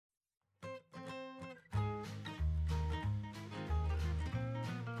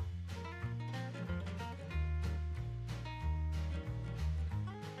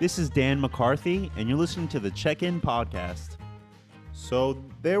This is Dan McCarthy, and you're listening to the Check-In Podcast. So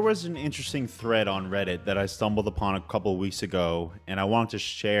there was an interesting thread on Reddit that I stumbled upon a couple weeks ago, and I wanted to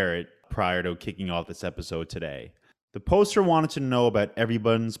share it prior to kicking off this episode today. The poster wanted to know about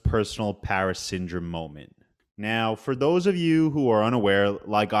everyone's personal Paris syndrome moment. Now, for those of you who are unaware,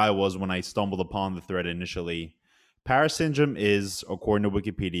 like I was when I stumbled upon the thread initially, Paris syndrome is, according to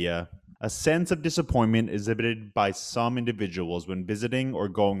Wikipedia, a sense of disappointment exhibited by some individuals when visiting or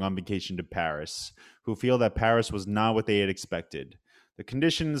going on vacation to Paris, who feel that Paris was not what they had expected. The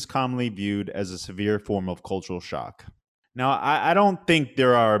condition is commonly viewed as a severe form of cultural shock. Now, I don't think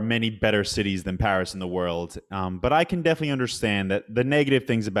there are many better cities than Paris in the world, but I can definitely understand that the negative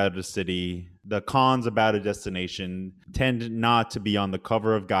things about a city, the cons about a destination, tend not to be on the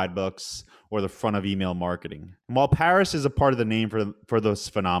cover of guidebooks or the front of email marketing. And while Paris is a part of the name for this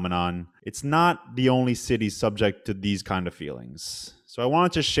phenomenon, it's not the only city subject to these kind of feelings. So I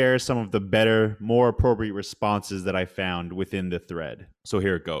wanted to share some of the better, more appropriate responses that I found within the thread. So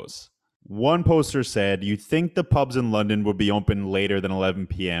here it goes. One poster said, "You'd think the pubs in London would be open later than 11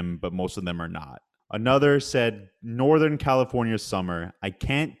 p.m., but most of them are not." Another said, "Northern California summer. I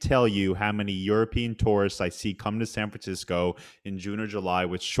can't tell you how many European tourists I see come to San Francisco in June or July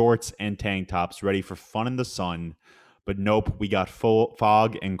with shorts and tank tops ready for fun in the sun. But nope, we got full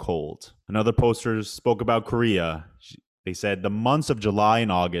fog and cold." Another poster spoke about Korea. They said, "The months of July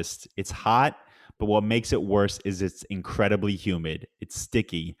and August, it's hot, but what makes it worse is it's incredibly humid. It's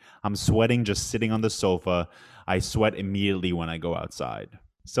sticky. I'm sweating just sitting on the sofa. I sweat immediately when I go outside."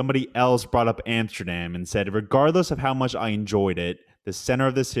 Somebody else brought up Amsterdam and said, "Regardless of how much I enjoyed it, the center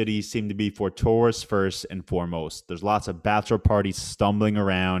of the city seemed to be for tourists first and foremost. There's lots of bachelor parties stumbling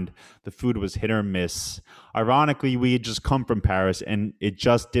around. The food was hit or miss. Ironically, we had just come from Paris and it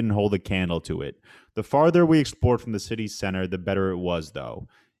just didn't hold a candle to it. The farther we explored from the city's center, the better it was, though.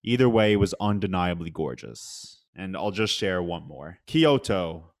 Either way, it was undeniably gorgeous." And I'll just share one more.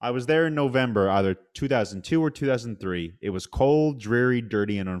 Kyoto. I was there in November, either 2002 or 2003. It was cold, dreary,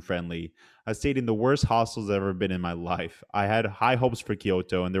 dirty, and unfriendly. I stayed in the worst hostels I've ever been in my life. I had high hopes for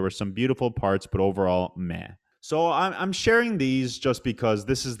Kyoto, and there were some beautiful parts, but overall, meh. So I'm sharing these just because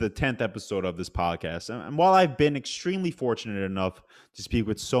this is the 10th episode of this podcast. And while I've been extremely fortunate enough to speak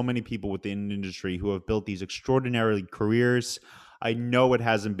with so many people within the industry who have built these extraordinary careers, I know it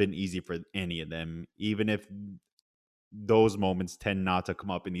hasn't been easy for any of them, even if those moments tend not to come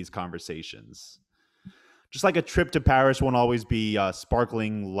up in these conversations. Just like a trip to Paris won't always be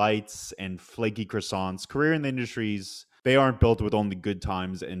sparkling lights and flaky croissants, career in the industries, they aren't built with only good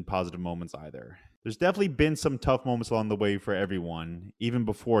times and positive moments either. There's definitely been some tough moments along the way for everyone, even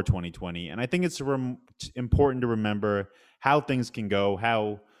before 2020. And I think it's important to remember how things can go,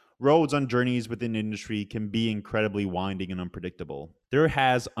 how roads on journeys within the industry can be incredibly winding and unpredictable. There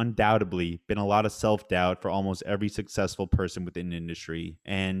has undoubtedly been a lot of self-doubt for almost every successful person within the industry,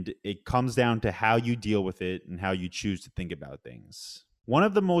 and it comes down to how you deal with it and how you choose to think about things. One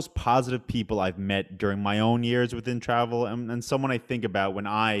of the most positive people I've met during my own years within travel, and someone I think about when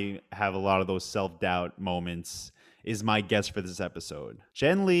I have a lot of those self-doubt moments, is my guest for this episode.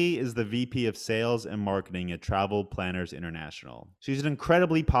 Jen Lee is the VP of Sales and Marketing at Travel Planners International. She's an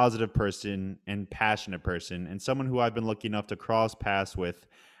incredibly positive person and passionate person, and someone who I've been lucky enough to cross paths with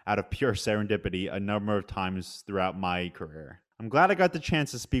out of pure serendipity a number of times throughout my career. I'm glad I got the chance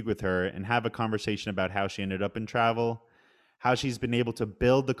to speak with her and have a conversation about how she ended up in travel, how she's been able to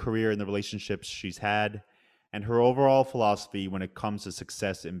build the career and the relationships she's had, and her overall philosophy when it comes to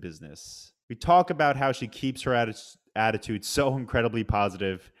success in business. We talk about how she keeps her attitude so incredibly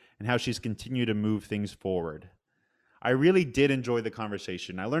positive and how she's continued to move things forward. I really did enjoy the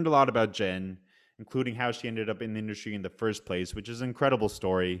conversation. I learned a lot about Jen, including how she ended up in the industry in the first place, which is an incredible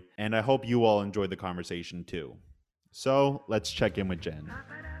story, and I hope you all enjoyed the conversation too. So let's check in with Jen.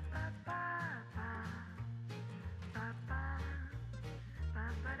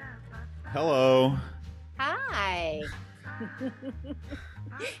 Hello. Hi.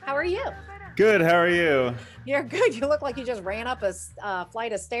 How are you? Good. How are you? You're good. You look like you just ran up a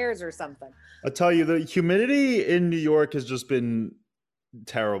flight of stairs or something. I'll tell you, the humidity in New York has just been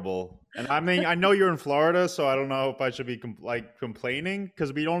terrible. And I mean, I know you're in Florida, so I don't know if I should be complaining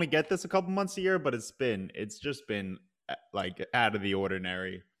because we only get this a couple months a year, but it's just been like out of the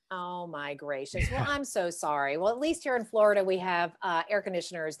ordinary. Oh my gracious. Well, I'm so sorry. Well, at least here in Florida, we have air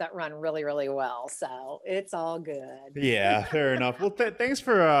conditioners that run really, really well. So it's all good. Yeah, fair enough. Well, thanks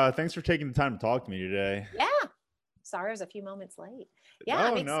for taking the time to talk to me today. Yeah. Sorry, I was a few moments late. Yeah,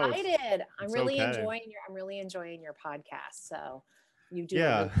 I'm excited. I'm really enjoying your podcast. So you do a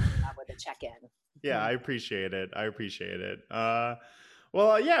really good job with the check-in. Yeah, I appreciate it.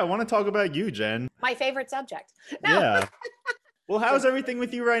 Well, yeah, I want to talk about you, Jen. My favorite subject. No. Yeah. Well, how's Just everything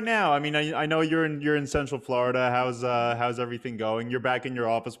with you right now? I mean, I know you're in Central Florida. How's everything going? You're back in your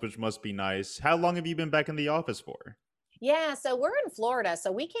office, which must be nice. How long have you been back in the office for? Yeah, so we're in Florida.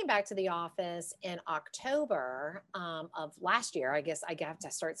 So we came back to the office in October of last year. I guess I have to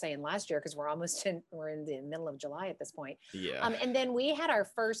start saying last year because we're in the middle of July at this point. Yeah. And then we had our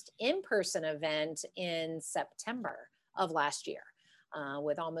first in-person event in September of last year.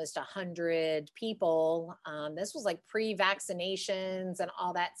 With almost 100 people. This was like pre-vaccinations and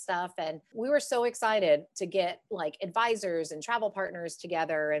all that stuff. And we were so excited to get like advisors and travel partners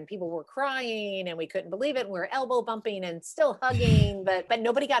together, and people were crying and we couldn't believe it. And we were elbow bumping and still hugging, but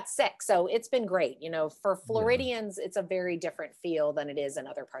nobody got sick. So it's been great. You know, for Yeah. Floridians, it's a very different feel than it is in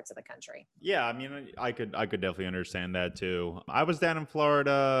other parts of the country. Yeah, I mean, I could definitely understand that too. I was down in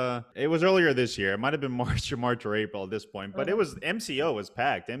Florida. It was earlier this year. It might have been March or April at this point, but it Mhm. was MCO was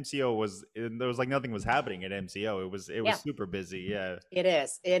packed. MCO was there was like nothing was happening at MCO. It was Yeah. super busy. Yeah. It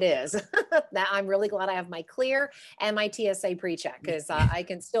is. It is. That I'm really glad I have my clear and my TSA pre-check because I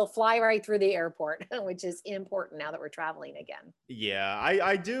can still fly right through the airport, which is important now that we're traveling again. Yeah,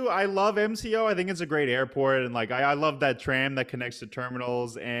 I do. I love MCO. I think it's a great airport, and like I love that tram that connects to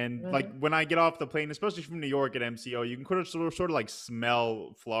terminals. And like Mhm. when I get off the plane, especially from New York at MCO, you can sort of like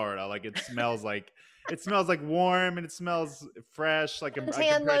smell Florida. Like it smells like warm and it smells fresh. Like I Suntan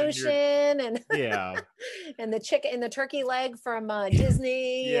compared it to your lotion and yeah. and the chicken and the turkey leg from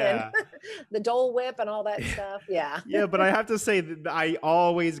Disney and Yeah. the Dole Whip and all that stuff. Yeah. Yeah, but I have to say that I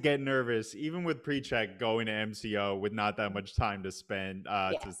always get nervous, even with pre-check going to MCO with not that much time to spend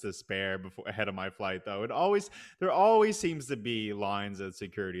Yes. to spare before ahead of my flight. Though there always seems to be lines at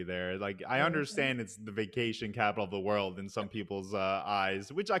security there. Like I Mhm. understand it's the vacation capital of the world in some people's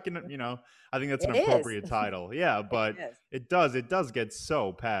eyes, which I think that's an It is. appropriate title. Yeah, It but is. it does get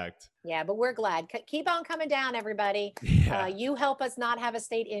so packed. Yeah, but we're glad. Keep on coming down, everybody. Yeah. You help us not have a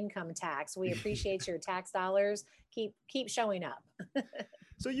state income tax. We appreciate your tax dollars. Keep showing up.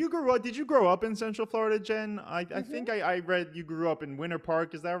 So you grew up? Did you grow up in Central Florida, Jen? I think Mhm. I read you grew up in Winter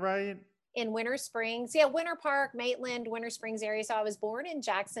Park. Is that right? In Winter Springs. Yeah, Winter Park, Maitland, Winter Springs area. So I was born in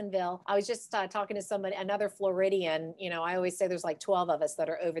Jacksonville. I was just talking to somebody, another Floridian. You know, I always say there's like 12 of us that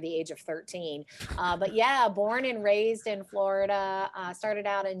are over the age of 13. But yeah, born and raised in Florida. Started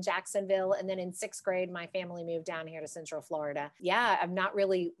out in Jacksonville. And then in sixth grade, my family moved down here to Central Florida. Yeah, I've not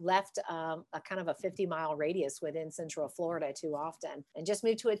really left a kind of a 50-mile radius within Central Florida too often, and just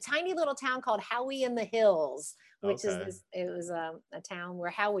moved to a tiny little town called Howey in the Hills, which is Okay. this, it was a town where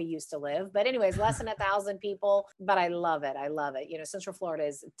Howie used to live. But anyways, less than 1,000 people, but I love it. I love it. You know, Central Florida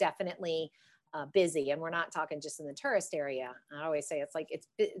is definitely busy, and we're not talking just in the tourist area. I always say it's like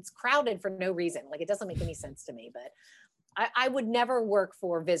it's crowded for no reason. Like it doesn't make any sense to me, but I would never work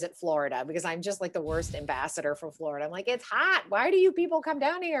for Visit Florida because I'm just like the worst ambassador for Florida. I'm like, it's hot. Why do you people come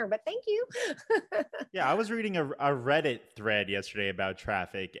down here? But thank you. Yeah, I was reading a Reddit thread yesterday about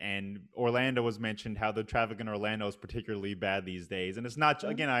traffic, and Orlando was mentioned how the traffic in Orlando is particularly bad these days. And it's not,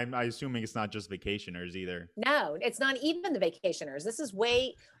 again, I'm assuming it's not just vacationers either. No, it's not even the vacationers. This is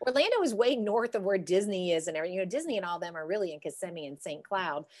way Orlando is way north of where Disney is and everything. You know, Disney and all them are really in Kissimmee and St.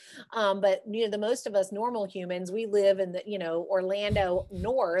 Cloud. But you know, the most of us normal humans, we live in the, you know, Orlando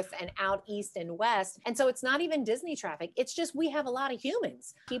north and out east and west. And so it's not even Disney traffic. It's just we have a lot of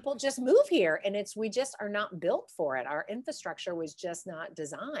humans. People just move here and we just are not built for it. Our infrastructure was just not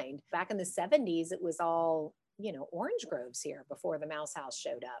designed. Back in the 70s, it was all, you know, orange groves here before the Mouse House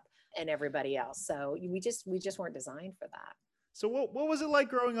showed up and everybody else. So we just weren't designed for that. So what was it like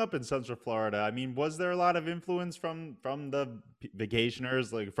growing up in Central Florida? I mean, was there a lot of influence from the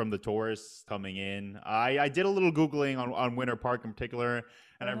vacationers, like from the tourists coming in? I did a little googling on Winter Park in particular,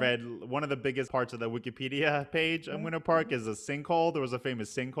 and I Mhm, read one of the biggest parts of the Wikipedia page on mhm, Winter Park mhm. is a sinkhole. There was a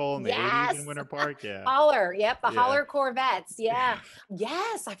famous sinkhole in the '80s in Yes. Winter Park. Yeah, Holler. Yep. The yeah. Holler Corvettes. Yeah.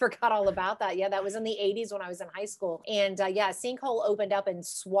 Yes. I forgot all about that. Yeah. That was in the 80s when I was in high school. And yeah, Sinkhole opened up and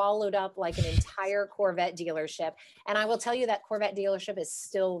swallowed up like an entire Corvette dealership. And I will tell you that Corvette dealership is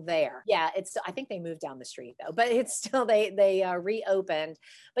still there. Yeah. I think they moved down the street though, but it's still, they reopened.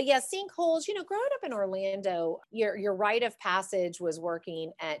 But yeah, sinkholes, you know, growing up in Orlando, your rite of passage was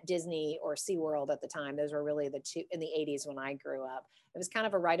working at Disney or SeaWorld at the time. Those were really the two in the 80s when I grew up. It was kind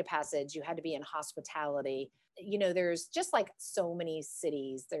of a rite of passage. You had to be in hospitality. You know, there's just like so many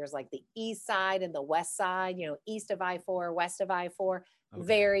cities. There's like the east side and the west side, you know, east of I 4, west of I 4, Okay.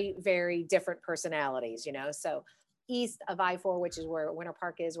 very, very different personalities, you know. So east of I-4, which is where Winter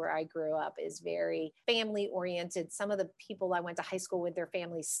Park is, where I grew up, is very family oriented. Some of the people I went to high school with, their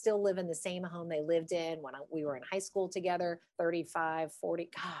families still live in the same home they lived in when we were in high school together, 35, 40.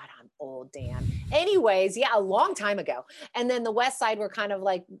 God, I'm old, Dan. Anyways, yeah, a long time ago. And then the west side were kind of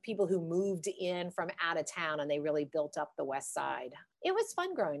like people who moved in from out of town, and they really built up the west side. It was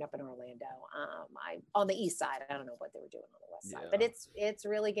fun growing up in Orlando. On the east side, I don't know what they were doing on the west side, but it's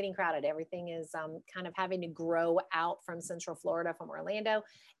really getting crowded. Everything is kind of having to grow out from Central Florida, from Orlando,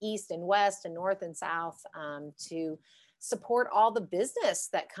 east and west and north and south, to support all the business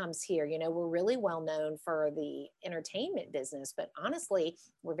that comes here. You know, we're really well known for the entertainment business, but honestly,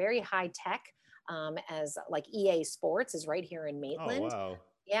 we're very high tech. As like EA Sports is right here in Maitland. Oh, wow.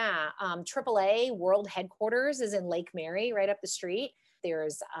 Yeah. AAA World Headquarters is in Lake Mary, right up the street.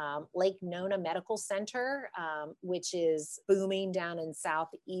 There's Lake Nona Medical Center, which is booming down in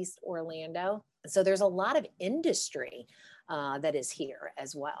Southeast Orlando. So there's a lot of industry that is here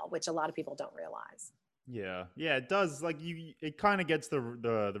as well, which a lot of people don't realize. Yeah, it does. Like it kind of gets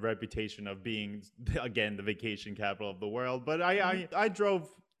the reputation of being, again, the vacation capital of the world. But I've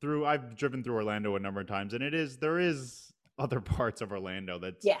driven through Orlando a number of times, and there is other parts of Orlando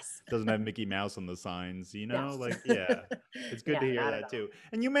that doesn't have Mickey Mouse on the signs, you know, it's good to hear that too.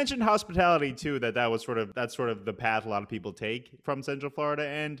 And you mentioned hospitality too, that's sort of the path a lot of people take from Central Florida.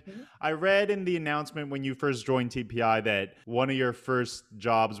 And I read in the announcement when you first joined TPI that one of your first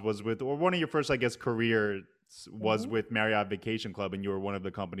jobs was one of your first, I guess, career was with Marriott Vacation Club, and you were one of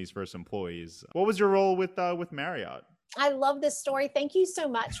the company's first employees. What was your role with Marriott? I love this story. Thank you so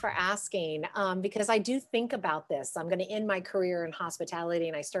much for asking, because I do think about this. I'm going to end my career in hospitality,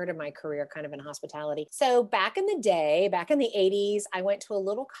 and I started my career kind of in hospitality. So back in the day, back in the 80s, I went to a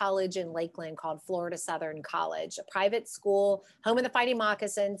little college in Lakeland called Florida Southern College, a private school, home of the Fighting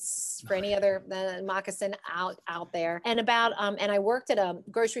Moccasins for any other moccasin out there. And I worked at a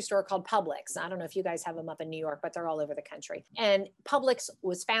grocery store called Publix. I don't know if you guys have them up in New York, but they're all over the country. And Publix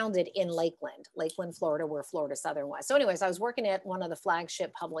was founded in Lakeland, Florida, where Florida Southern was. So anyways, I was working at one of the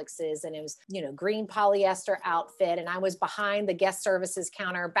flagship Publixes, and it was, green polyester outfit. And I was behind the guest services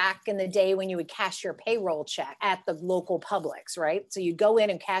counter back in the day when you would cash your payroll check at the local Publix, right? So you go in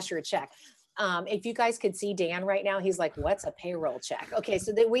and cash your check. If you guys could see Dan right now, he's like, what's a payroll check? Okay.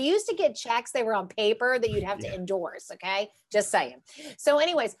 So we used to get checks. They were on paper that you'd have to endorse. Okay. Just saying. So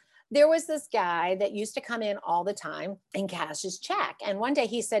anyways, there was this guy that used to come in all the time and cash his check. And one day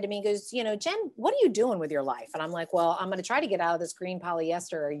he said to me, he goes, Jen, what are you doing with your life? And I'm like, well, I'm going to try to get out of this green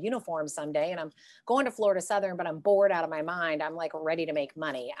polyester uniform someday. And I'm going to Florida Southern, but I'm bored out of my mind. I'm like ready to make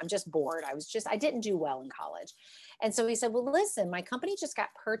money. I'm just bored. I didn't do well in college. And so he said, well, listen, my company just got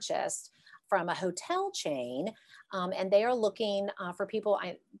purchased from a hotel chain, and they are looking for people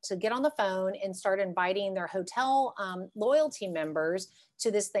to get on the phone and start inviting their hotel loyalty members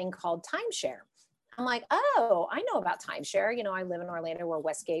to this thing called timeshare. I'm like, oh, I know about timeshare. I live in Orlando, where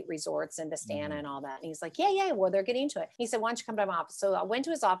Westgate Resorts and Vistana and all that. And he's like, yeah, well, they're getting into it. He said, why don't you come to my office? So I went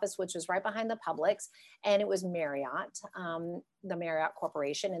to his office, which was right behind the Publix, and it was Marriott, the Marriott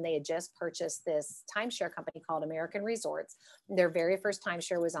Corporation. And they had just purchased this timeshare company called American Resorts. Their very first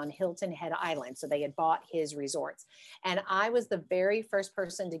timeshare was on Hilton Head Island. So they had bought his resorts. And I was the very first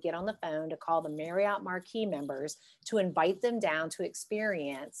person to get on the phone to call the Marriott Marquee members to invite them down to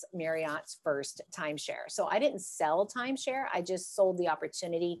experience Marriott's first timeshare. So I didn't sell timeshare. I just sold the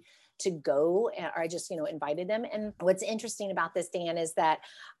opportunity to go, or I just, invited them. And what's interesting about this, Dan, is that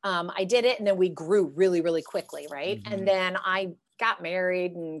I did it, and then we grew really, really quickly, right? And then I got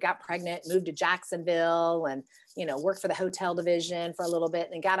married and got pregnant, moved to Jacksonville, and worked for the hotel division for a little bit,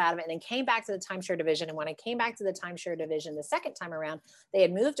 and then got out of it, and then came back to the timeshare division. And when I came back to the timeshare division the second time around, they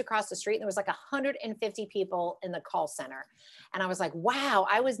had moved across the street, and there was like 150 people in the call center. And I was like, wow,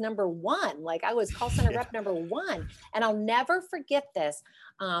 I was number one. Like, I was call center rep number one. And I'll never forget this.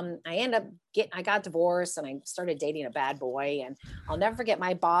 I got divorced, and I started dating a bad boy. And I'll never forget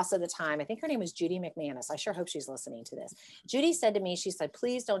my boss at the time. I think her name was Judy McManus. I sure hope she's listening to this. Judy said to me, she said,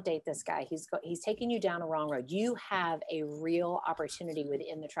 please don't date this guy. He's taking you down a wrong road. You have a real opportunity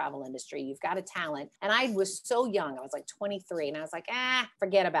within the travel industry. You've got a talent. And I was so young. I was like 23, and I was like,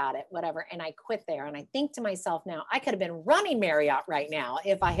 forget about it, whatever. And I quit there. And I think to myself now, I could have been running Marriott right now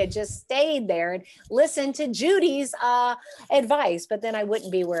if I had just stayed there and listened to Judy's advice, but then I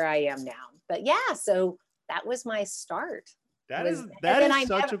wouldn't be where I am now. But yeah, so that was my start. That is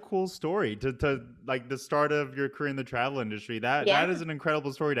such a cool story to like the start of your career in the travel industry. That is an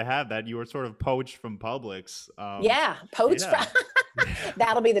incredible story to have, that you were sort of poached from Publix. Poached from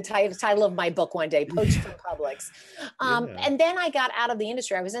That'll be the title of my book one day, Poached from Publix. Yeah. And then I got out of the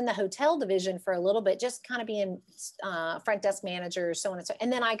industry. I was in the hotel division for a little bit, just kind of being front desk manager, so on and so.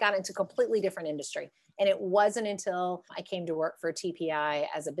 And then I got into a completely different industry. And it wasn't until I came to work for TPI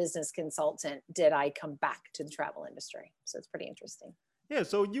as a business consultant did I come back to the travel industry. So it's pretty interesting. Yeah,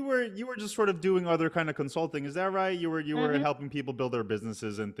 so you were just sort of doing other kind of consulting, is that right? You were Mm-hmm. helping people build their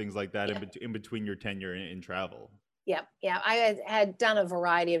businesses and things like that Yeah. in between your tenure in travel. Yeah, yeah. I had done a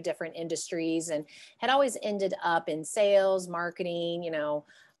variety of different industries and had always ended up in sales, marketing,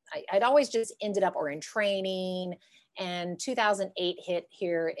 I'd always just ended up or in training. And 2008 hit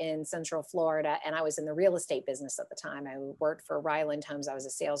here in Central Florida, and I was in the real estate business at the time. I worked for Ryland Homes. I was a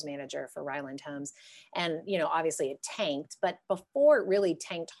sales manager for Ryland Homes. And, obviously it tanked, but before it really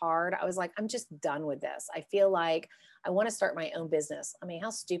tanked hard, I was like, I'm just done with this. I feel like I want to start my own business. I mean, how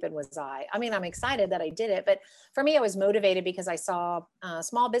stupid was I? I mean, I'm excited that I did it, but for me, I was motivated because I saw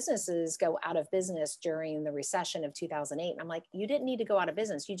small businesses go out of business during the recession of 2008. And I'm like, you didn't need to go out of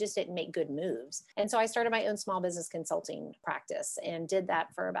business. You just didn't make good moves. And so I started my own small business consulting practice and did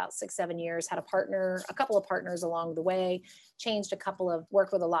that for about 6-7 years, had a couple of partners along the way,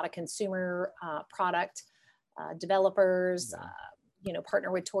 worked with a lot of consumer product developers,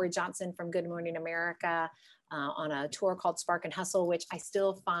 partner with Tori Johnson from Good Morning America, on a tour called Spark and Hustle, which I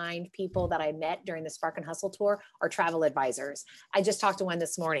still find people that I met during the Spark and Hustle tour are travel advisors. I just talked to one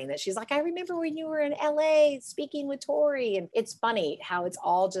this morning that she's like, I remember when you were in LA speaking with Tori. And it's funny how it's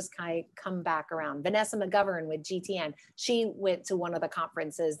all just kind of come back around. Vanessa McGovern with GTN, she went to one of the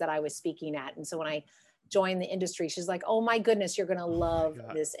conferences that I was speaking at. And so when I joined the industry, she's like, oh my goodness, you're going to love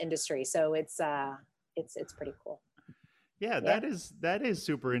this industry. So it's pretty cool. Yeah, that is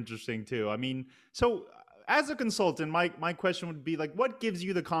super interesting too. I mean, so as a consultant, my question would be like, what gives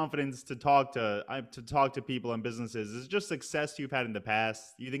you the confidence to talk to people and businesses? Is it just success you've had in the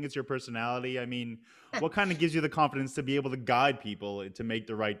past? Do you think it's your personality? I mean, what kind of gives you the confidence to be able to guide people to make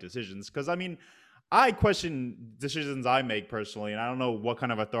the right decisions? Because I mean, I question decisions I make personally, and I don't know what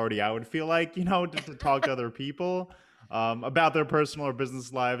kind of authority I would feel like, to talk to other people about their personal or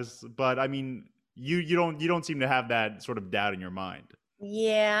business lives. But I mean, you don't seem to have that sort of doubt in your mind.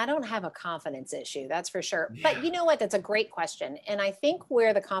 Yeah, I don't have a confidence issue, that's for sure. But Yeah. you know what? That's a great question. And I think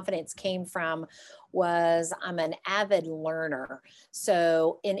where the confidence came from was I'm an avid learner.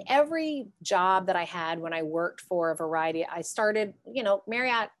 So in every job that I had when I worked for a variety, I started, that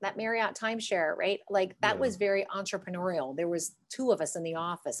Marriott timeshare, right? Like that Yeah. was very entrepreneurial. There was two of us in the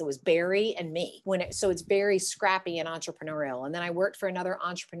office. It was Barry and me. So it's very scrappy and entrepreneurial. And then I worked for another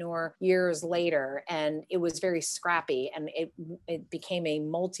entrepreneur years later, and it was very scrappy, and it became a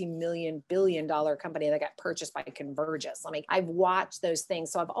multi-million billion dollar company that got purchased by Convergys. I mean, I've watched those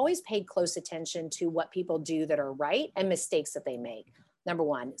things. So I've always paid close attention to what people do that are right and mistakes that they make. Number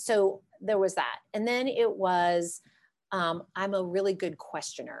one. So there was that. And then it was, I'm a really good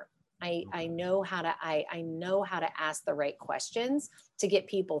questioner. I know how to ask the right questions to get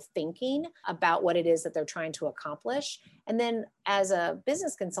people thinking about what it is that they're trying to accomplish. And then as a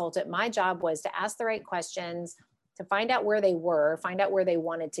business consultant, my job was to ask the right questions, to find out where they were, find out where they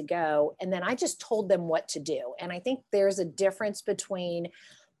wanted to go. And then I just told them what to do. And I think there's a difference between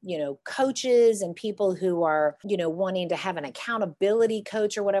coaches and people who are, wanting to have an accountability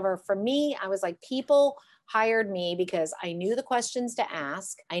coach or whatever. For me, I was like, people hired me because I knew the questions to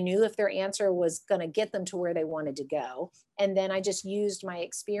ask. I knew if their answer was going to get them to where they wanted to go. And then I just used my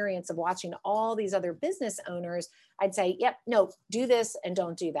experience of watching all these other business owners. I'd say, yep, no, do this and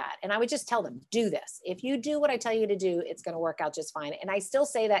don't do that. And I would just tell them, do this. If you do what I tell you to do, it's going to work out just fine. And I still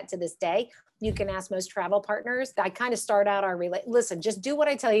say that to this day. You can ask most travel partners. I kind of start out listen, just do what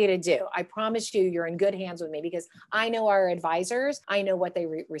I tell you to do. I promise you're in good hands with me because I know our advisors. I know what they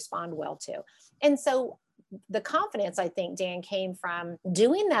respond well to. And so the confidence, I think, Dan, came from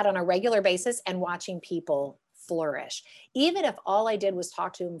doing that on a regular basis and watching people flourish. Even if all I did was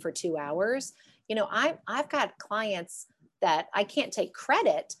talk to them for 2 hours, I've got clients that I can't take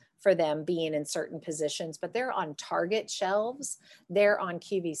credit for them being in certain positions, but they're on Target shelves, they're on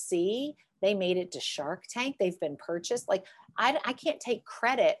QVC, they made it to Shark Tank, they've been purchased. Like I can't take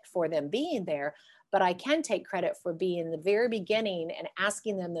credit for them being there, but I can take credit for being the very beginning and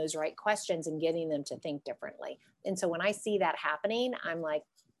asking them those right questions and getting them to think differently. And so when I see that happening, I'm like,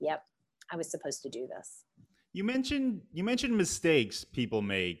 yep, I was supposed to do this. You mentioned mistakes people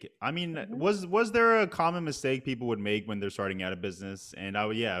make. I mean, Mm-hmm. was there a common mistake people would make when they're starting out a business? And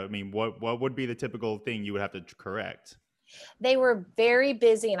I mean, what would be the typical thing you would have to correct? They were very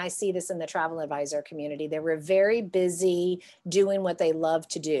busy, and I see this in the travel advisor community. They were very busy doing what they love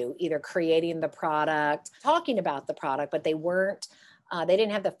to do, either creating the product, talking about the product, but they weren't They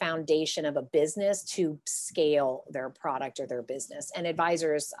didn't have the foundation of a business to scale their product or their business. And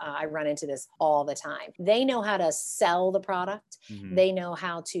advisors, I run into this all the time. They know how to sell the product. Mm-hmm. They know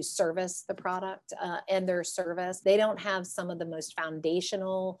how to service the product and their service. They don't have some of the most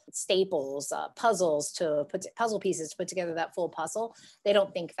foundational staples, puzzle pieces to put together that full puzzle. They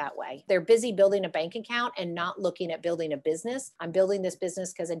don't think that way. They're busy building a bank account and not looking at building a business. I'm building this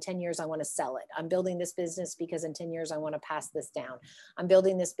business because in 10 years, I want to sell it. I'm building this business because in 10 years, I want to pass this down. I'm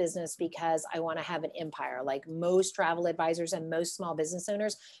building this business because I want to have an empire. Like most travel advisors and most small business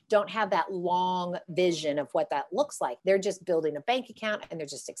owners don't have that long vision of what that looks like. They're just building a bank account and they're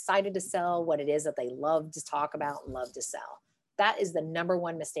just excited to sell what it is that they love to talk about and love to sell. That is the number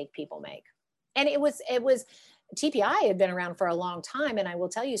one mistake people make. And it was TPI had been around for a long time. And I will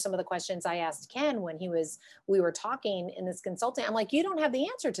tell you some of the questions I asked Ken when we were talking in this consulting. I'm like, you don't have the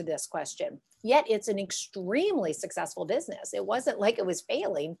answer to this question. Yet it's an extremely successful business. It wasn't like it was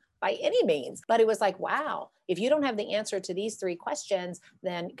failing by any means, but it was like, wow, if you don't have the answer to these three questions,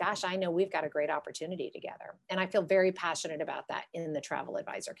 then gosh, I know we've got a great opportunity together. And I feel very passionate about that in the travel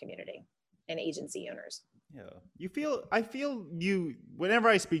advisor community and agency owners. Yeah. I feel you, whenever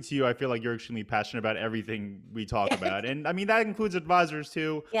I speak to you, I feel like you're extremely passionate about everything we talk about. And I mean, that includes advisors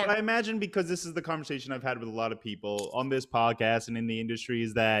too. Yeah. But I imagine because this is the conversation I've had with a lot of people on this podcast and in the industry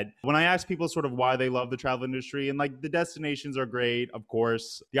is that when I ask people sort of why they love the travel industry and like the destinations are great, of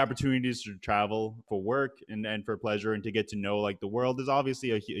course, the opportunities to travel for work and for pleasure and to get to know like the world is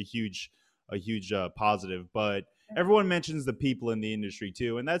obviously a huge positive, but everyone mentions the people in the industry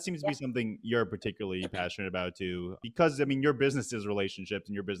too. And that seems to be something you're particularly passionate about too, because I mean, your business is relationships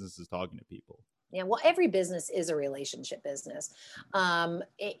and your business is talking to people. Yeah, well, every business is a relationship business.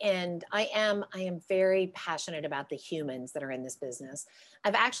 And I am very passionate about the humans that are in this business.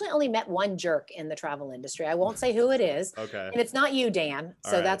 I've actually only met one jerk in the travel industry. I won't say who it is. Okay. And it's not you, Dan.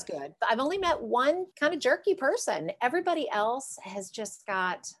 So that's good. But I've only met one kind of jerky person. Everybody else has just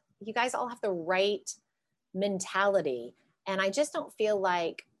got, you guys all have the right mentality. And I just don't feel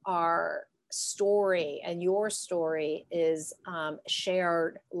like our story and your story is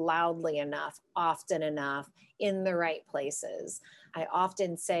shared loudly enough, often enough, in the right places. I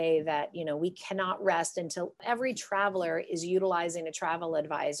often say that, we cannot rest until every traveler is utilizing a travel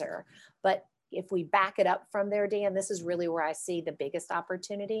advisor. But if we back it up from there, Dan, this is really where I see the biggest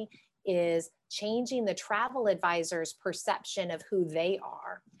opportunity is changing the travel advisor's perception of who they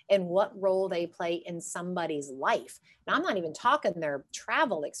are and what role they play in somebody's life. Now, I'm not even talking their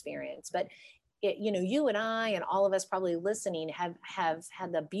travel experience, but you and I and all of us probably listening have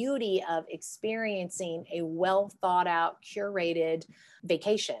had the beauty of experiencing a well thought out, curated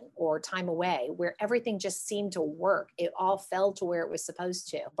vacation or time away where everything just seemed to work. It all fell to where it was supposed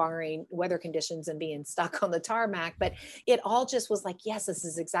to, barring weather conditions and being stuck on the tarmac. But it all just was like, yes, this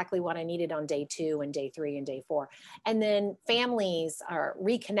is exactly what I needed on day 2 and day 3 and day 4. And then families are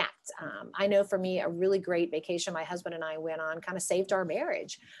reconnect. I know for me, a really great vacation my husband and I went on kind of saved our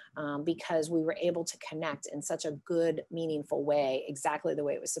marriage because we were able to connect in such a good, meaningful way, exactly the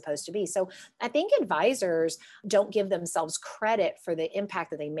way it was supposed to be. So I think advisors don't give themselves credit for the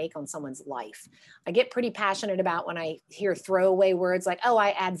impact that they make on someone's life. I get pretty passionate about when I hear throwaway words like, oh, I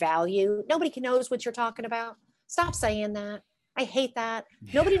add value. Nobody knows what you're talking about. Stop saying that. I hate that.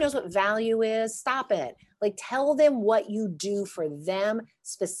 Nobody knows what value is. Stop it. Like, tell them what you do for them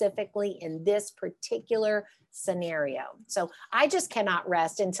specifically in this particular scenario. So I just cannot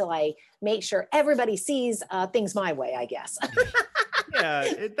rest until I make sure everybody sees things my way, I guess.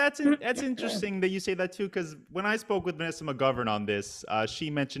 Yeah, that's interesting that you say that too, because when I spoke with Vanessa McGovern on this, she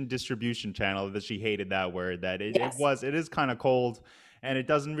mentioned distribution channel, that she hated that word, that it is kind of cold. And it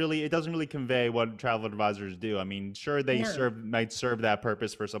doesn't really convey what travel advisors do. I mean, sure, they might serve that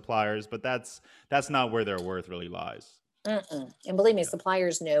purpose for suppliers, but that's not where their worth really lies. And believe me,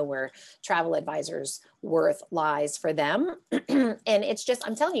 suppliers know where travel advisors' worth lies for them. And it's just,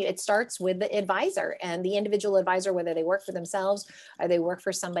 I'm telling you, it starts with the advisor and the individual advisor, whether they work for themselves or they work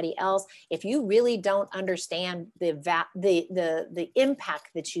for somebody else. If you really don't understand the impact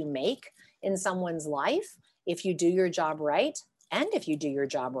that you make in someone's life, if you do your job right, and if you do your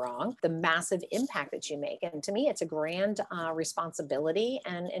job wrong, the massive impact that you make. And to me, it's a grand responsibility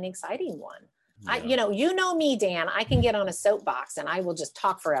and an exciting one. Yeah. You know me, Dan, I can get on a soapbox and I will just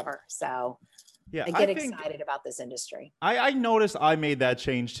talk forever. So yeah, I get excited about this industry. I noticed I made that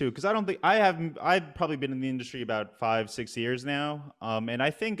change too, because I don't think I've probably been in the industry about 5-6 years now. And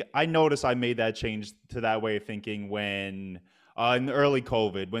I think I noticed I made that change to that way of thinking when in the early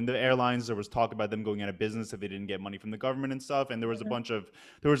COVID, when the airlines, there was talk about them going out of business if they didn't get money from the government and stuff. And there was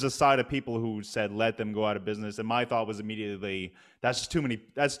there was a side of people who said, let them go out of business. And my thought was immediately, that's too many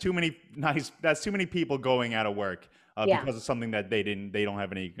people going out of work. Yeah. Because of something that they don't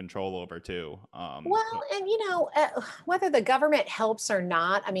have any control over too. Well, and whether the government helps or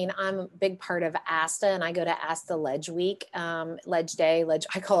not, I mean, I'm a big part of ASTA, and I go to ASTA Ledge Week, Ledge Day,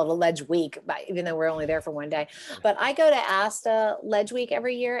 I call it a Ledge Week, even though we're only there for one day. But I go to ASTA Ledge Week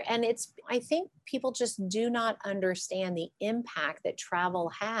every year, and I think people just do not understand the impact that travel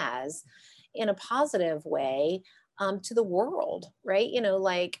has in a positive way to the world, right?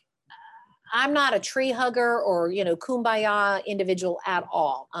 I'm not a tree hugger or, kumbaya individual at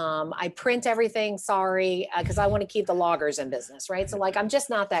all. I print everything, sorry, because I want to keep the loggers in business, right? So I'm just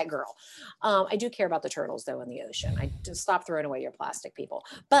not that girl. I do care about the turtles though in the ocean. I just stop throwing away your plastic, people.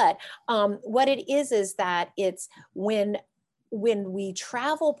 But what it is that it's when we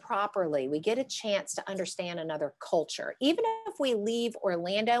travel properly, we get a chance to understand another culture. Even if we leave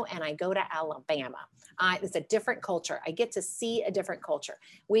Orlando and I go to Alabama, it's a different culture. I get to see a different culture.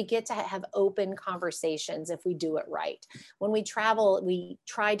 We get to have open conversations if we do it right. When we travel, we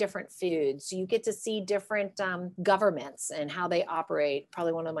try different foods. You get to see different governments and how they operate.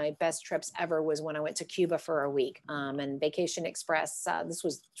 Probably one of my best trips ever was when I went to Cuba for a week. And Vacation Express, this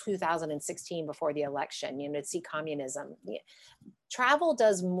was 2016 before the election, to see communism. Travel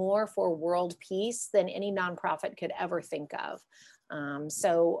does more for world peace than any nonprofit could ever think of.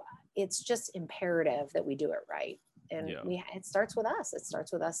 So it's just imperative that we do it right. And it starts with us. It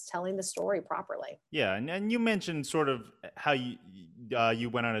starts with us telling the story properly. Yeah, and you mentioned sort of how you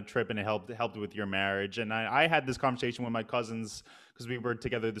went on a trip and it helped with your marriage. And I had this conversation with my cousins because we were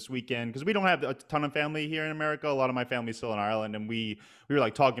together this weekend because we don't have a ton of family here in America. A lot of my family's still in Ireland, and we were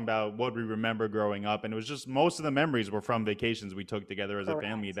talking about what we remember growing up, and it was just most of the memories were from vacations we took together as a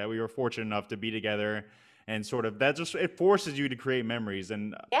family that we were fortunate enough to be together. And sort of that just, it forces you to create memories.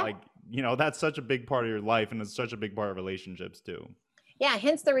 And that's such a big part of your life. And it's such a big part of relationships too. Yeah.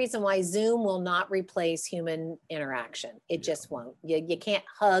 Hence the reason why Zoom will not replace human interaction. It just won't. You can't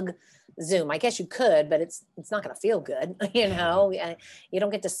hug Zoom. I guess you could, but it's not going to feel good. You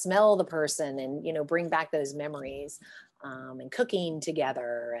don't get to smell the person and, bring back those memories. And cooking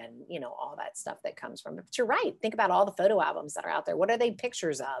together and, all that stuff that comes from it. But you're right. Think about all the photo albums that are out there. What are they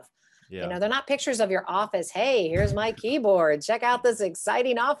pictures of? Yeah. They're not pictures of your office. Hey, here's my keyboard. Check out this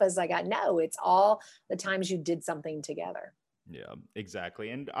exciting office I got. No, it's all the times you did something together. Yeah, exactly.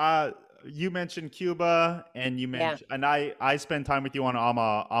 And you mentioned Cuba, and you mentioned, and I spent time with you on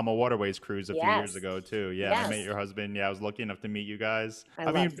AMA Waterways cruise a few years ago too. Yeah, I met your husband. Yeah, I was lucky enough to meet you guys.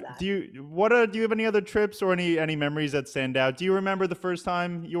 I mean, that. do you have any other trips or any memories that stand out? Do you remember the first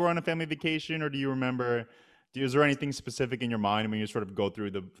time you were on a family vacation, or do you remember? Is there anything specific in your mind when you sort of go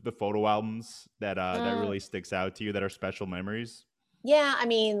through the photo albums that really sticks out to you that are special memories? Yeah, I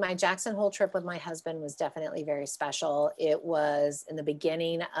mean, my Jackson Hole trip with my husband was definitely very special. It was in the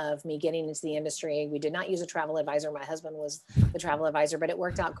beginning of me getting into the industry. We did not use a travel advisor. My husband was the travel advisor, but it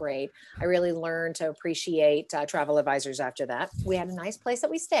worked out great. I really learned to appreciate travel advisors after that. We had a nice place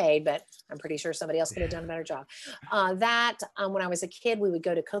that we stayed, but I'm pretty sure somebody else could have done a better job. When I was a kid, we would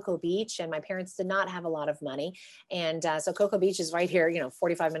go to Cocoa Beach, and my parents did not have a lot of money. And so Cocoa Beach is right here,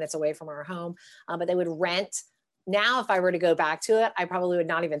 45 minutes away from our home, but they would rent. Now, if I were to go back to it, I probably would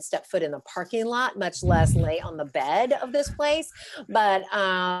not even step foot in the parking lot, much less lay on the bed of this place. But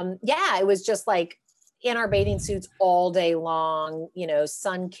it was just in our bathing suits all day long,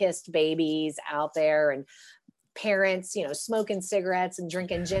 sun-kissed babies out there, and parents, smoking cigarettes and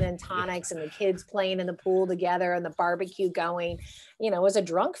drinking gin and tonics, and the kids playing in the pool together and the barbecue going. It was a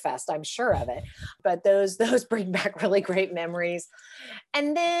drunk fest, I'm sure of it. But those bring back really great memories.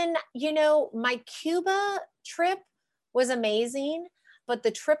 And then, my Cuba trip was amazing, but the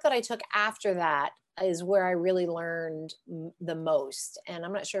trip that I took after that is where I really learned the most. And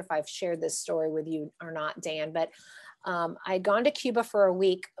I'm not sure if I've shared this story with you or not, Dan, but I'd gone to Cuba for a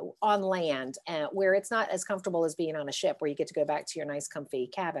week on land, where it's not as comfortable as being on a ship where you get to go back to your nice comfy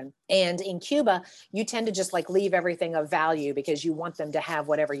cabin. And in Cuba, you tend to just leave everything of value because you want them to have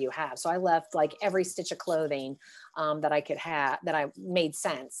whatever you have. So I left every stitch of clothing that I could have, that I made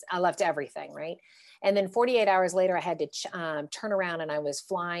sense. I left everything, right? And then 48 hours later, I had to turn around, and I was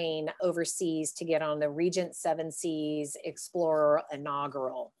flying overseas to get on the Regent Seven Seas Explorer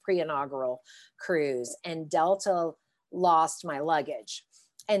pre-inaugural cruise, and Delta lost my luggage.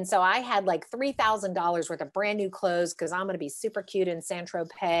 And so I had $3,000 worth of brand new clothes because I'm going to be super cute in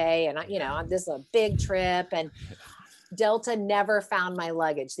Saint-Tropez. And, this is a big trip. And Delta never found my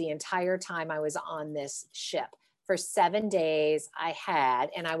luggage the entire time I was on this ship. for 7 days.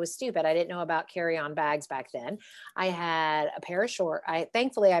 And I was stupid. I didn't know about carry-on bags back then. I had a pair of shorts.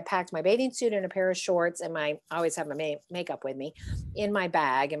 Thankfully I packed my bathing suit and a pair of shorts, and I always have my makeup with me in my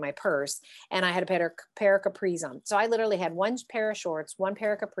bag, in my purse. And I had a pair of capris on. So I literally had one pair of shorts, one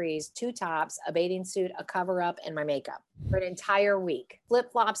pair of capris, 2 tops, a bathing suit, a cover up, and my makeup for an entire week,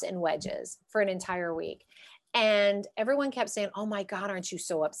 flip-flops and wedges for an entire week. And everyone kept saying, oh my God, aren't you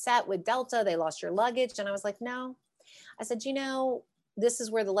so upset with Delta? They lost your luggage. And I was like, no. I said, this is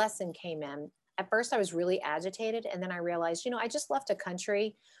where the lesson came in. At first I was really agitated. And then I realized, I just left a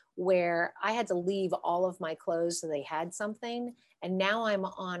country where I had to leave all of my clothes so they had something. And now I'm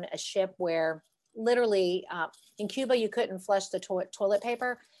on a ship where literally in Cuba, you couldn't flush the toilet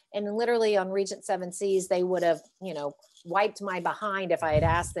paper. And literally on Regent Seven Seas, they would have, wiped my behind if I had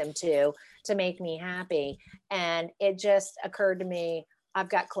asked them to make me happy. And it just occurred to me, I've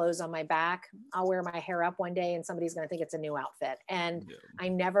got clothes on my back. I'll wear my hair up one day and somebody's going to think it's a new outfit. And I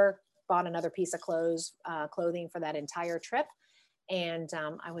never bought another piece of clothing for that entire trip. And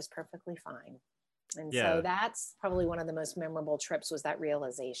I was perfectly fine. And so that's probably one of the most memorable trips, was that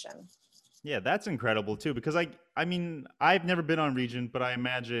realization. Yeah, that's incredible too, because I mean, I've never been on Regent, but I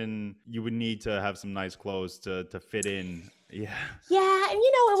imagine you would need to have some nice clothes to fit in. Yeah. Yeah. And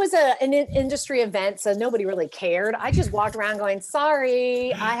it was an industry event, so nobody really cared. I just walked around going,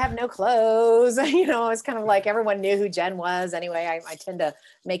 sorry, I have no clothes. It's kind of like everyone knew who Jen was. Anyway, I tend to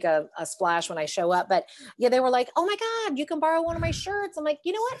make a splash when I show up, but yeah, they were like, oh my God, you can borrow one of my shirts. I'm like,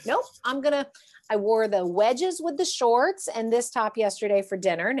 you know what? Nope. I wore the wedges with the shorts and this top yesterday for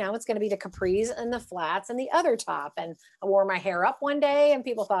dinner. Now it's going to be the capris and the flats and the other top. And I wore my hair up one day and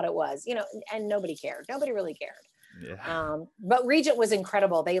people thought it was, and nobody cared. Nobody really cared. Yeah. But Regent was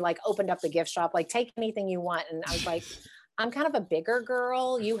incredible. They opened up the gift shop, take anything you want. And I was like, I'm kind of a bigger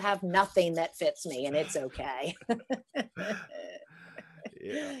girl. You have nothing that fits me and it's okay.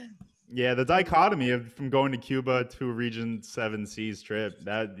 Yeah. Yeah, the dichotomy from going to Cuba to a Regent Seven Seas trip,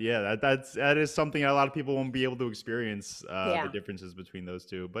 that is something a lot of people won't be able to experience, the differences between those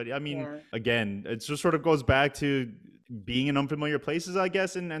two. But I mean, again, it just sort of goes back to being in unfamiliar places, I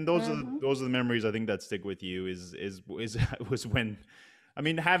guess, and those are the memories I think that stick with you. Was when, I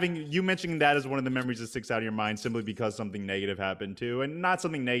mean, you mentioning that as one of the memories that sticks out of your mind simply because something negative happened too, and not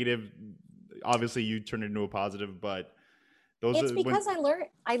something negative. Obviously, you turned it into a positive, but. It's because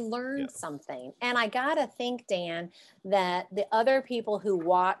I learned something. And I got to think, Dan, that the other people who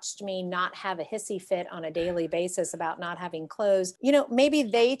watched me not have a hissy fit on a daily basis about not having clothes, maybe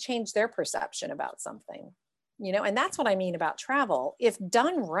they changed their perception about something, and that's what I mean about travel. If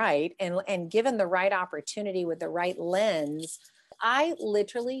done right and given the right opportunity with the right lens, I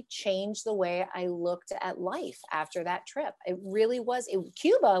literally changed the way I looked at life after that trip. It really was.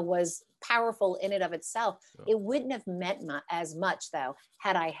 Cuba was powerful in and of itself. It wouldn't have meant as much, though,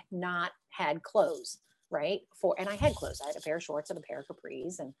 had I not had clothes, right? And I had clothes. I had a pair of shorts and a pair of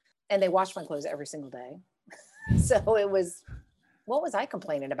capris, and they washed my clothes every single day. So it was, what was I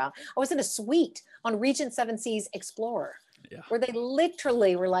complaining about? I was in a suite on Regent Seven Seas Explorer, where they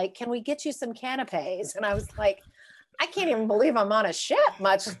literally were like, can we get you some canapes? And I was like, I can't even believe I'm on a ship,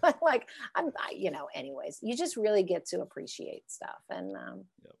 much like anyways, you just really get to appreciate stuff. And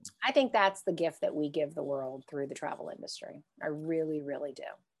I think that's the gift that we give the world through the travel industry. I really, really do.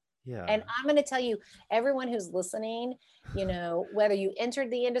 Yeah. And I'm going to tell you, everyone who's listening, whether you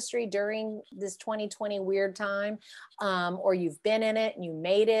entered the industry during this 2020 weird time, or you've been in it and you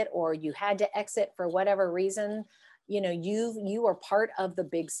made it, or you had to exit for whatever reason, you are part of the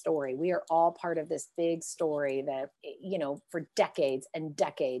big story. We are all part of this big story that, for decades and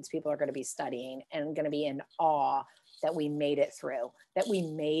decades, people are going to be studying and going to be in awe that we made it through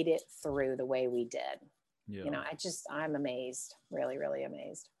the way we did. Yeah. I'm amazed, really, really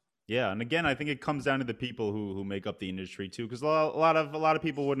amazed. Yeah, and again, I think it comes down to the people who make up the industry too, because a lot of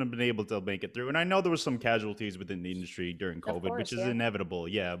people wouldn't have been able to make it through. And I know there were some casualties within the industry during COVID, which is inevitable.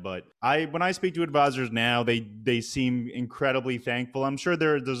 Yeah, but when I speak to advisors now, they seem incredibly thankful. I'm sure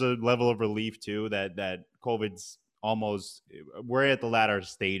there's a level of relief too that COVID's almost, we're at the latter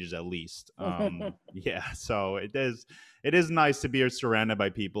stages at least. Yeah, so it is nice to be surrounded by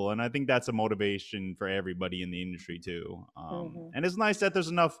people, and I think that's a motivation for everybody in the industry too. And it's nice that there's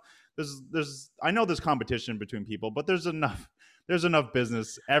enough. I know there's competition between people, but there's enough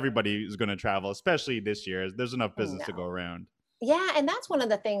business. Everybody is going to travel, especially this year. There's enough business to go around. Yeah. And that's one of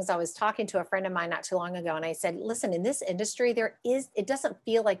the things. I was talking to a friend of mine not too long ago, and I said, listen, in this industry, it doesn't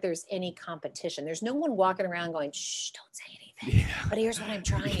feel like there's any competition. There's no one walking around going, shh, don't say anything. Yeah. But here's what I'm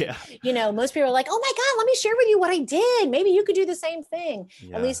trying. Yeah. Most people are like, oh my God, let me share with you what I did. Maybe you could do the same thing, at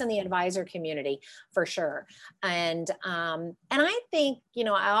Yeah. least in the advisor community for sure. And I think,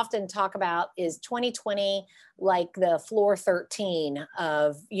 I often talk about is 2020 like the floor 13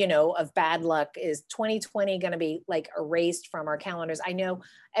 of bad luck. Is 2020 going to be like erased from our calendars? I know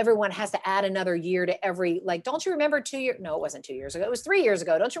everyone has to add another year to every, like, don't you remember 2 years? No, it wasn't 2 years ago. It was 3 years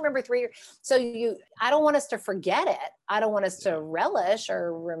ago. Don't you remember 3 years? So I don't want us to forget it. I don't want us to relish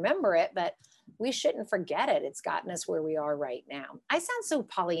or remember it, but we shouldn't forget it. It's gotten us where we are right now. I sound so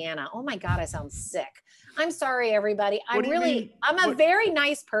Pollyanna. Oh my God, I sound sick. I'm sorry, everybody. What do you mean? I'm a very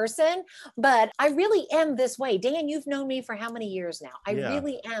nice person, but I really am this way. Dan, you've known me for how many years now? I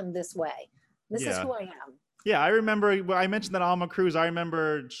really am this way. This is who I am. Yeah, I remember when I mentioned that Alma cruise. I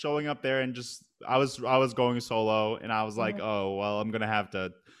remember showing up there and just I was going solo, and I was like, oh well, I'm gonna have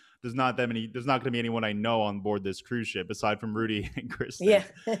to. There's not going to be anyone I know on board this cruise ship aside from Rudy and Kristen. Yeah.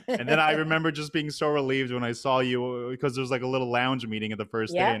 And then I remember just being so relieved when I saw you, because there was like a little lounge meeting at the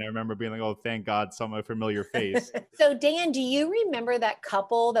first day. And I remember being like, oh, thank God, some familiar face. So Dan, do you remember that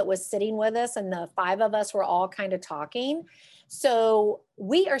couple that was sitting with us and the five of us were all kind of talking? So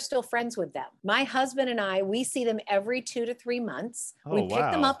we are still friends with them. My husband and I, we see them every 2 to 3 months. We pick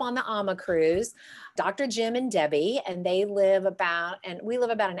them up on the Alma cruise, Dr. Jim and Debbie, and we live about an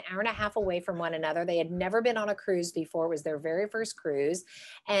hour and a half away from one another. They had never been on a cruise before. It was their very first cruise.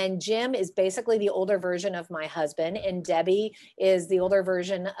 And Jim is basically the older version of my husband, and Debbie is the older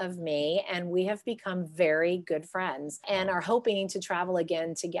version of me. And we have become very good friends and are hoping to travel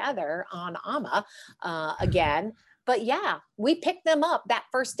again together on Alma again. But yeah, we picked them up that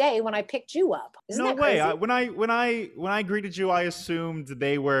first day when I picked you up. Isn't that crazy? No way. When I greeted you, I assumed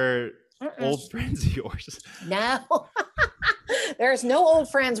they were old friends of yours. No. There's no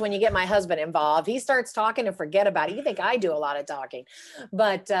old friends when you get my husband involved. He starts talking and forget about it. You think I do a lot of talking.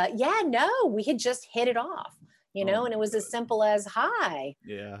 But we had just hit it off, and it was as simple as, hi.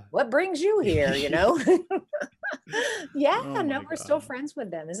 Yeah. What brings you here, we're still friends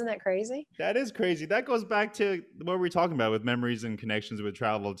with them. Isn't that crazy? That is crazy. That goes back to what we were talking about with memories and connections with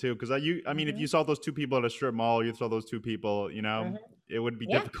travel too. Because if you saw those two people at a strip mall, you saw those two people, it would be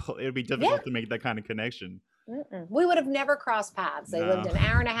difficult. It would be difficult to make that kind of connection. We would have never crossed paths. They lived an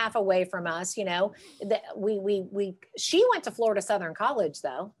hour and a half away from us. She went to Florida Southern College,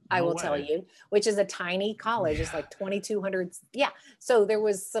 though. I will tell you, which is a tiny college. It's like 2,200. Yeah. So there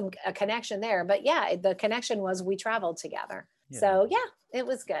was a connection there, but the connection was we traveled together. Yeah. So it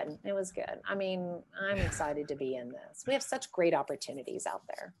was good. It was good. I mean, I'm excited to be in this. We have such great opportunities out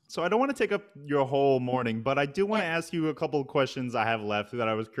there. So I don't want to take up your whole morning, but I do want to ask you a couple of questions I have left that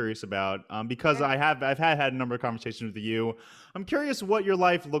I was curious about, because I've had a number of conversations with you. I'm curious what your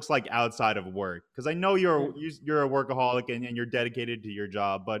life looks like outside of work, because I know you're a workaholic and you're dedicated to your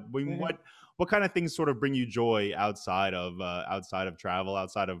job, but what kind of things sort of bring you joy outside of travel,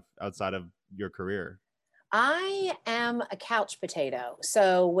 outside of your career? I am a couch potato.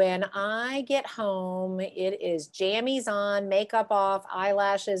 So when I get home, it is jammies on, makeup off,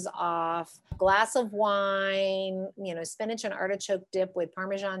 eyelashes off, glass of wine, spinach and artichoke dip with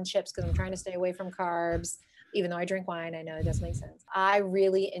Parmesan chips because I'm trying to stay away from carbs. Even though I drink wine, I know it doesn't make sense. I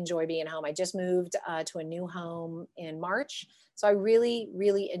really enjoy being home. I just moved to a new home in March. So I really,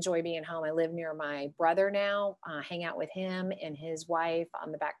 really enjoy being home. I live near my brother now, hang out with him and his wife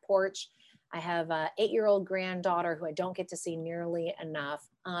on the back porch. I have an 8-year-old granddaughter who I don't get to see nearly enough.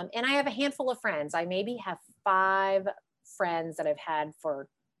 And I have a handful of friends. I maybe have 5 friends that I've had for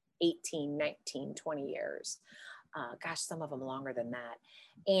 18, 19, 20 years. Some of them longer than that.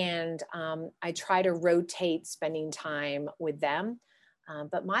 And I try to rotate spending time with them.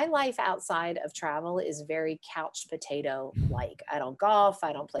 But my life outside of travel is very couch potato-like. I don't golf,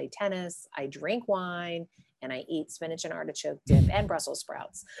 I don't play tennis, I drink wine, and I eat spinach and artichoke dip and Brussels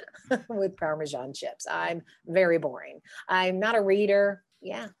sprouts with Parmesan chips. I'm very boring. I'm not a reader.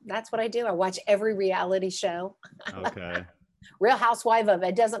 Yeah, that's what I do. I watch every reality show. Okay. Real Housewife of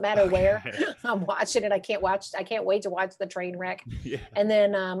it doesn't matter where I'm watching it. I can't wait to watch the train wreck. Yeah. And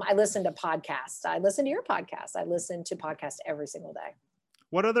then I listen to podcasts. I listen to your podcast. I listen to podcasts every single day.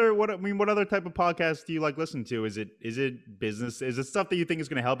 What other type of podcasts do you like listen to? Is it business? Is it stuff that you think is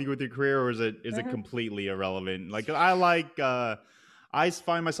going to help you with your career, or is it completely irrelevant? Like I I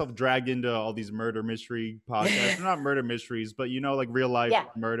find myself dragged into all these murder mystery podcasts. They're not murder mysteries, but like real life Yeah.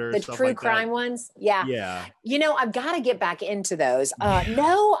 murder The stuff true like that. crime ones. Yeah. Yeah. I've got to get back into those. Yeah.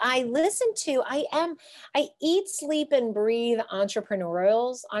 No, I eat, sleep, and breathe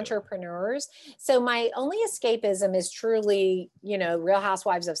entrepreneurs. So my only escapism is truly, Real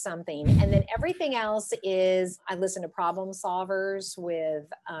Housewives of something. And then everything else is I listen to problem solvers with,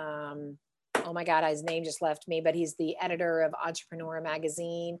 oh my God, his name just left me, but he's the editor of Entrepreneur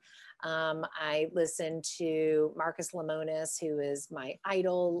Magazine. I listen to Marcus Lemonis, who is my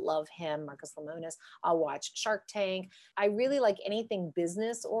idol. Love him, Marcus Lemonis. I'll watch Shark Tank. I really like anything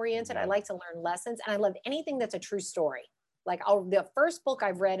business oriented. I like to learn lessons, and I love anything that's a true story. Like the first book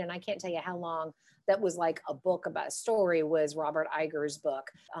I've read, and I can't tell you how long, that was like a book about a story, was Robert Iger's book,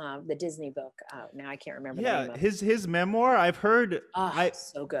 the Disney book. Now I can't remember the name of it. His memoir, I've heard.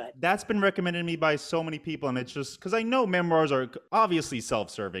 So good. That's been recommended to me by so many people, and it's just because I know memoirs are obviously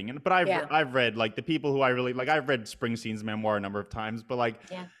self-serving, but I've read like the people who I really like. I've read Springsteen's memoir a number of times, but like.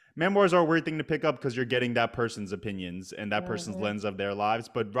 Yeah. Memoirs are a weird thing to pick up because you're getting that person's opinions and that person's lens of their lives.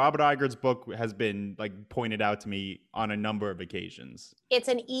 But Robert Iger's book has been like pointed out to me on a number of occasions. It's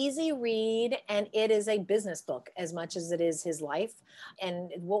an easy read, and it is a business book as much as it is his life.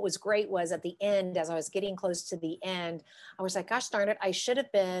 And what was great was at the end, as I was getting close to the end, I was like, gosh darn it, I should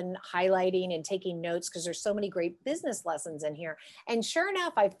have been highlighting and taking notes because there's so many great business lessons in here. And sure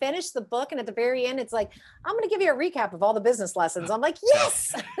enough, I finished the book, and at the very end, it's like, I'm going to give you a recap of all the business lessons. I'm like,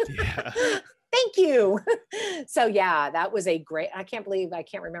 yes. Yeah. Thank you. So yeah, that was a great, I can't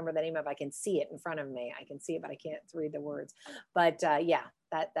remember the name of it. I can see it in front of me. I can see it, but I can't read the words. But yeah,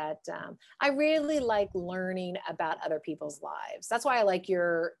 I really like learning about other people's lives. That's why I like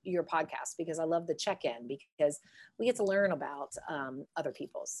your podcast, because I love the check-in, because we get to learn about other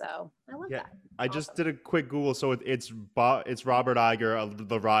people. So I love that. I just did a quick Google. So it's Robert Iger,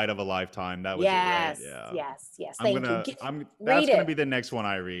 The Ride of a Lifetime. That was it, right? Yes. Thank you. That's going to be the next one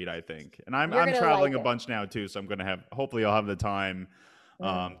I read, I think. And I'm traveling a bunch now too, so I'm going to hopefully I'll have the time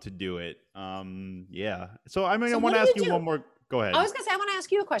to do it. Yeah. So I want to ask you one more. Go ahead. I was going to say, I want to ask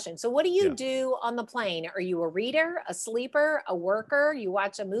you a question. So what do you do on the plane? Are you a reader, a sleeper, a worker? You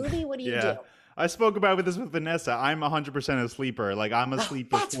watch a movie? What do you do? I spoke about this with Vanessa. I'm 100% a sleeper. Like I'm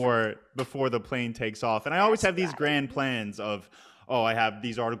asleep before the plane takes off. And I always have these grand plans of, I have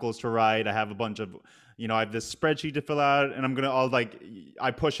these articles to write. I have a bunch of, I have this spreadsheet to fill out, and I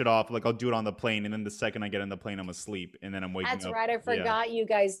push it off. Like I'll do it on the plane, and then the second I get in the plane, I'm asleep, and then I'm waking up. That's right. I forgot you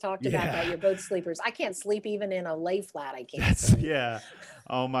guys talked about that. You're both sleepers. I can't sleep even in a lay flat. I can't sleep. Yeah.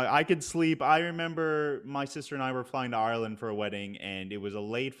 Oh my! I could sleep. I remember my sister and I were flying to Ireland for a wedding, and it was a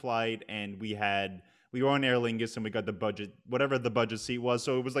late flight, and we were on Aer Lingus, and we got whatever the budget seat was.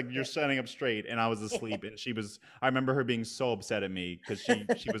 So it was like you're standing up straight, and I was asleep, and I remember her being so upset at me because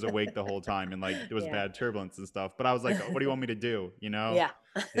she was awake the whole time, and like there was bad turbulence and stuff. But I was like, what do you want me to do? Yeah.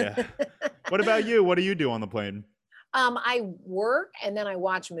 What about you? What do you do on the plane? I work and then I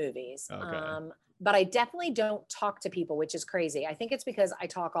watch movies. Okay. But I definitely don't talk to people, which is crazy. I think it's because I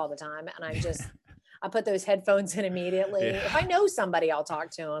talk all the time, and I put those headphones in immediately. Yeah. If I know somebody, I'll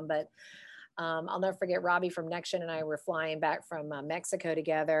talk to them, but I'll never forget Robbie from NextGen and I were flying back from Mexico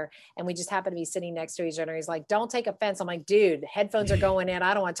together, and we just happened to be sitting next to each other. He's like, don't take offense. I'm like, dude, headphones are going in.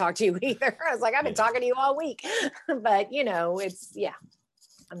 I don't want to talk to you either. I was like, I've been talking to you all week, but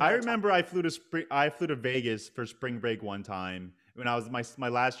I remember I flew to Vegas for spring break one time when I was my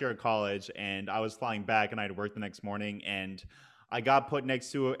last year at college, and I was flying back, and I had work the next morning, and I got put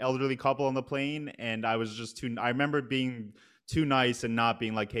next to an elderly couple on the plane, and I was I remember being too nice and not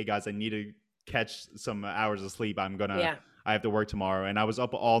being like, hey guys, I need to catch some hours of sleep. I have to work tomorrow. And I was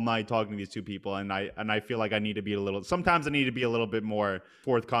up all night talking to these two people, and I feel like sometimes I need to be a little bit more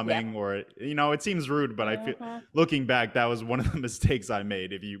forthcoming, or, it seems rude, but I feel, looking back, that was one of the mistakes I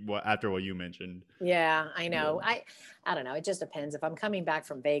made after what you mentioned. Yeah, I know. I don't know. It just depends. If I'm coming back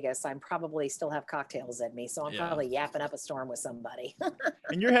from Vegas, I probably still have cocktails in me. So I'm probably yapping up a storm with somebody.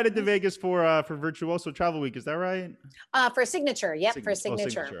 And you're headed to Vegas for Virtuoso Travel Week. Is that right? For Signature. Yep. For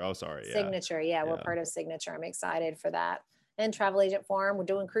Signature. Oh, sorry. Yeah. Signature. Yeah. We're part of Signature. I'm excited for that. And Travel Agent Forum. We're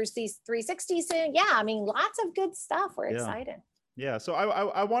doing Cruise 360 soon. Yeah. I mean, lots of good stuff. We're excited. Yeah. So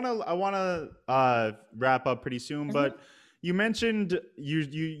I want to wrap up pretty soon, but you mentioned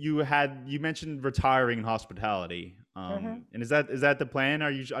you mentioned retiring in hospitality. And is that the plan?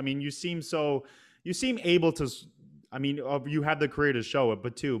 You seem able to, you have the career to show it,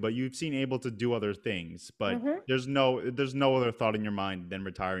 but you seem able to do other things, but there's no other thought in your mind than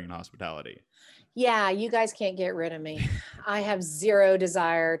retiring in hospitality. Yeah, you guys can't get rid of me. I have zero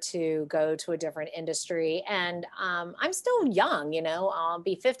desire to go to a different industry. And I'm still young, I'll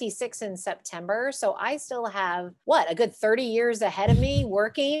be 56 in September. So I still have a good 30 years ahead of me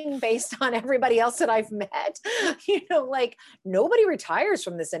working based on everybody else that I've met. Like nobody retires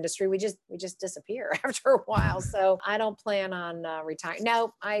from this industry. We just disappear after a while. So I don't plan on retiring.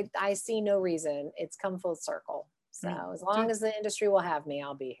 No, I see no reason. It's come full circle. I mean, So as long as the industry will have me,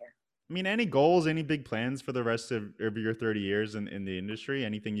 I'll be here. any goals, any big plans for the rest of your 30 years in the industry?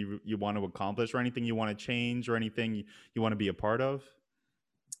 Anything you want to accomplish or anything you want to change or anything you want to be a part of?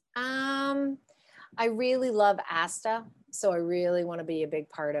 I really love ASTA. So I really want to be a big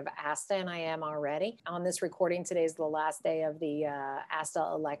part of ASTA, and I am already. On this recording, today is the last day of the ASTA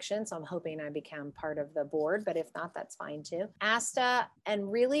election. So I'm hoping I become part of the board, but if not, that's fine too. ASTA, and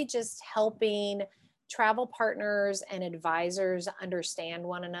really just helping travel partners and advisors understand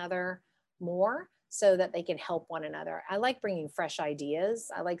one another more so that they can help one another. I like bringing fresh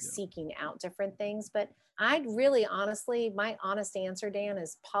ideas. I like seeking out different things, but I'd really honestly, my honest answer, Dan,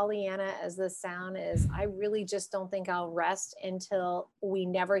 is Pollyanna as this sound is, I really just don't think I'll rest until we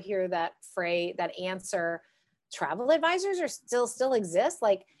never hear that phrase, that answer. Travel advisors are still exist.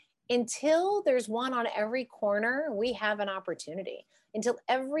 Like until there's one on every corner, we have an opportunity. Until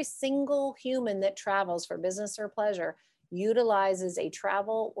every single human that travels for business or pleasure utilizes a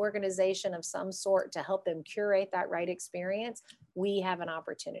travel organization of some sort to help them curate that right experience, we have an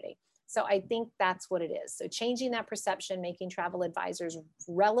opportunity. So I think that's what it is. So changing that perception, making travel advisors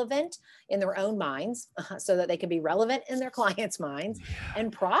relevant in their own minds so that they can be relevant in their clients' minds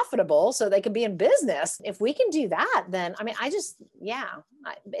and profitable so they can be in business. If we can do that, then,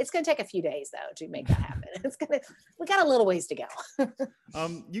 it's going to take a few days though to make that happen. We got a little ways to go.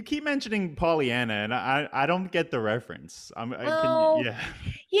 You keep mentioning Pollyanna and I don't get the reference.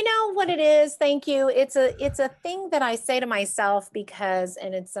 You know what it is? Thank you. It's a thing that I say to myself because,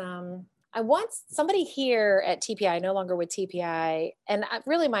 and it's, I want somebody here at TPI, no longer with TPI, and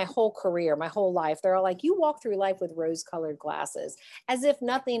really my whole career, my whole life, they're all like, you walk through life with rose-colored glasses as if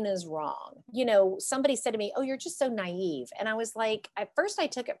nothing is wrong. Somebody said to me, oh, you're just so naive. And I was like, at first I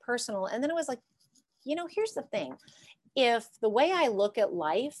took it personal. And then I was like, here's the thing. If the way I look at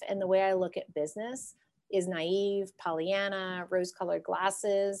life and the way I look at business is naive, Pollyanna, rose-colored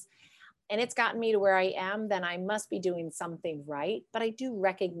glasses, and it's gotten me to where I am, then I must be doing something right. But I do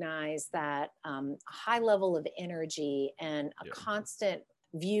recognize that a high level of energy and a constant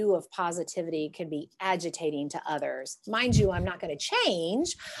view of positivity can be agitating to others. Mind you, I'm not going to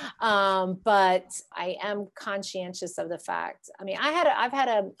change, but I am conscientious of the fact. I mean, I've had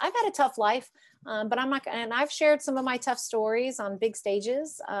a tough life, but I'm not. And I've shared some of my tough stories on big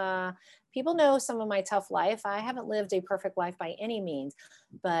stages. People know some of my tough life. I haven't lived a perfect life by any means,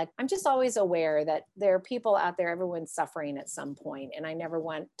 but I'm just always aware that there are people out there, everyone's suffering at some point, and I never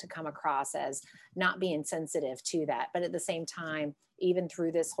want to come across as not being sensitive to that. But at the same time, even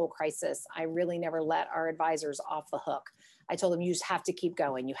through this whole crisis, I really never let our advisors off the hook. I told them, you just have to keep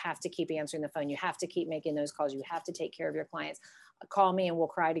going. You have to keep answering the phone. You have to keep making those calls. You have to take care of your clients. Call me and we'll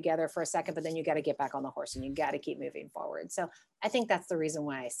cry together for a second, but then you got to get back on the horse and you got to keep moving forward. So I think that's the reason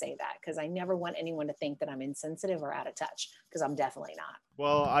why I say that, because I never want anyone to think that I'm insensitive or out of touch, because I'm definitely not.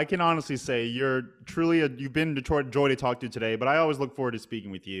 Well, I can honestly say you've been a joy to talk to today, but I always look forward to speaking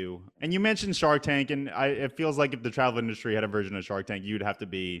with you. And you mentioned Shark Tank, and it feels like if the travel industry had a version of Shark Tank, you'd have to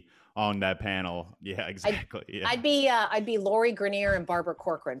be on that panel. Yeah, exactly. I'd be Lori Grenier and Barbara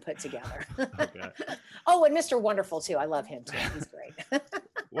Corcoran put together. Okay. Oh, and Mr. Wonderful too. I love him too. He's great.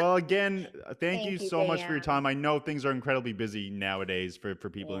 Well, again, thank you so much for your Dan. time. I know things are incredibly busy nowadays for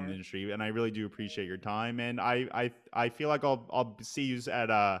people in the industry, and I really do appreciate your time. And I feel like I'll see you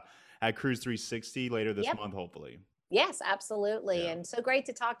at Cruise 360 later this month, hopefully. Yes, absolutely. And so great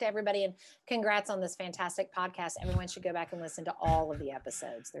to talk to everybody, and congrats on this fantastic podcast. Everyone should go back and listen to all of the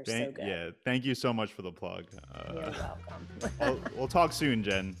episodes. They're so good. Yeah. Thank you so much for the plug. You're welcome. We'll talk soon,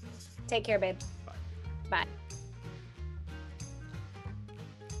 Jen. Take care, babe. Bye.